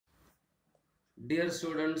Dear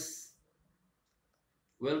students,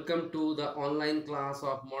 welcome to the online class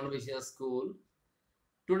of Montbretia School.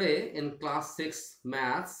 Today in class 6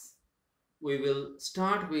 Maths, we will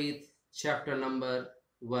start with chapter number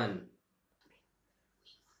 1.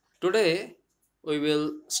 Today we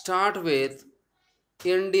will start with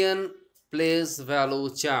Indian place value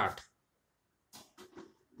chart.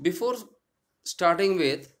 Before starting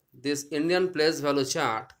with this Indian place value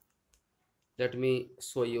chart, let me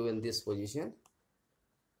show you in this position.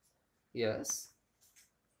 Yes,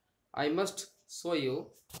 I must show you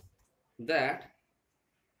that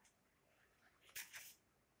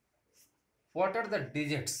what are the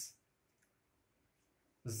digits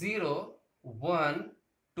 0, 1,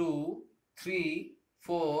 2, 3,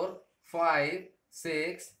 4, 5,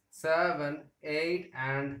 6, 7, 8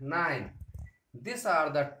 and 9. These are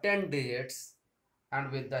the 10 digits,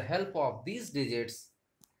 and with the help of these digits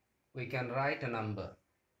we can write a number.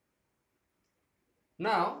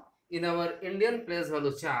 Now in our Indian place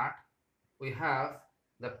value chart we have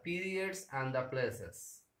the periods and the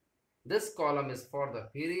places. This column is for the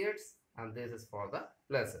periods and this is for the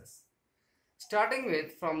places. Starting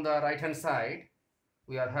with from the right hand side,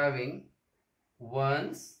 we are having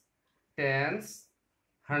ones, tens,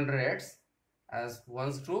 hundreds as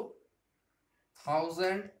ones group,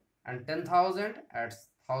 1000 and 10,000 as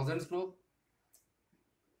thousands group,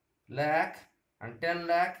 lakh and 10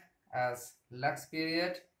 lakh as lakhs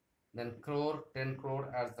period, then crore, 10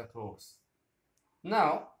 crore as the crores.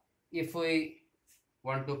 Now if we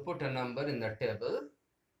want to put a number in the table,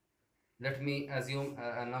 let me assume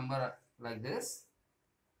a number like this.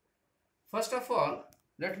 First of all,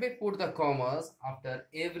 let me put the commas after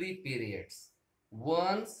every periods.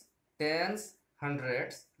 Ones, tens,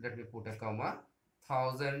 hundreds, let me put a comma.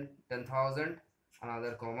 1000, 10,000,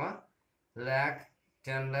 another comma. Lakh,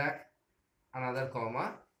 10 lakh, another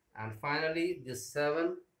comma. And finally, this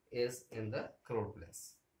 7 is in the crore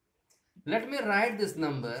place. Let me write this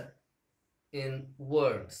number in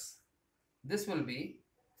words. This will be,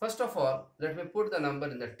 first of all, let me put the number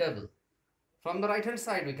in the table. From the right hand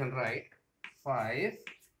side we can write 5,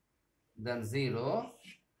 then 0,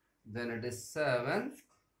 then it is 7,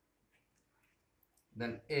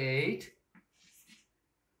 then 8,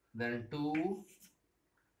 then 2,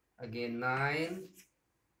 again 9,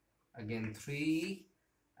 again 3,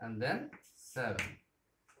 and then 7.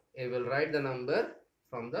 I will write the number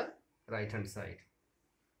from the right hand side.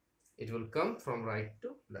 It will come from right to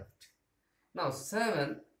left. Now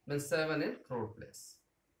 7 means 7 in crore place.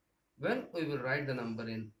 When we will write the number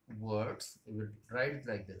in words, we will write it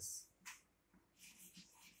like this.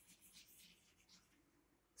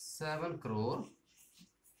 7 crore.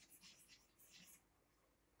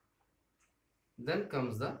 Then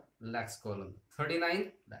comes the lakhs column.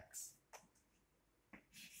 39 lakhs. Lakhs.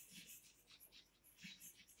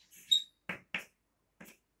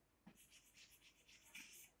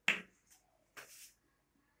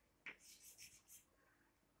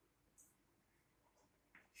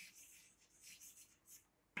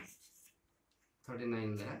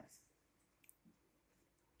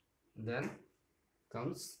 Then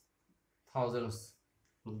comes thousands,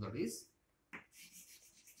 that is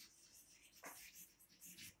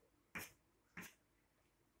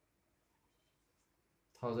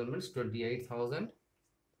 1000 means 28,000.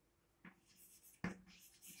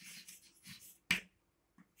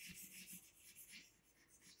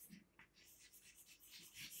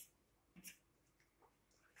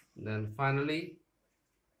 Then finally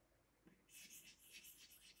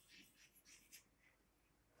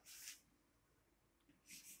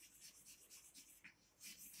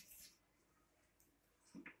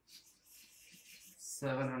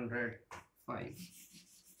 705.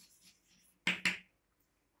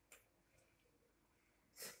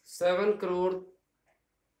 7 crore,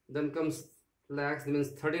 then comes lakhs, means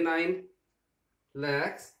 39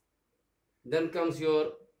 lakhs, then comes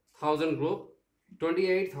your 1000 group,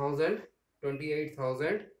 28,000,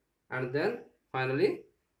 and then finally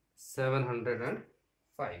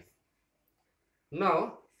 705.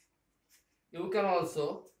 Now you can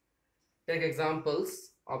also take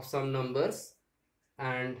examples of some numbers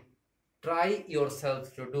and try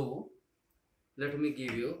yourself to do. Let me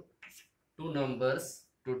give you two numbers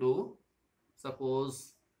to do.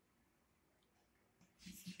 Suppose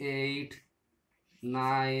 8,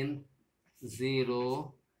 9,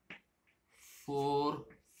 0, 4,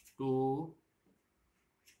 2,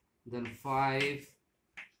 then 5,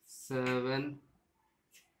 7,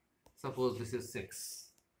 suppose this is 6.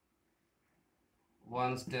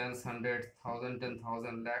 Ones, tens, hundreds, 1000,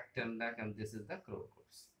 10,000, lakh, 10 lakh, and this is the crore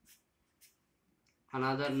groups.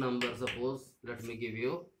 Another number, suppose, let me give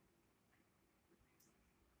you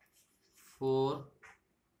 4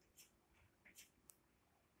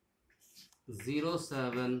 0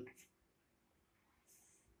 7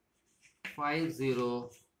 5 0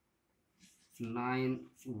 9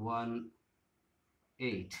 1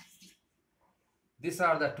 8. These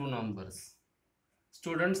are the two numbers.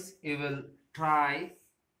 Students, you will try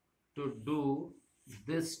to do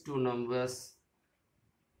these two numbers.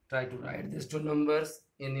 Try to write these two numbers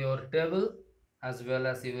in your table, as well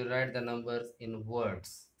as you will write the numbers in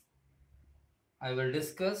words. I will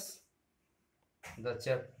discuss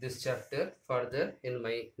this chapter further in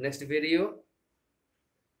my next video.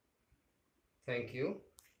 Thank you.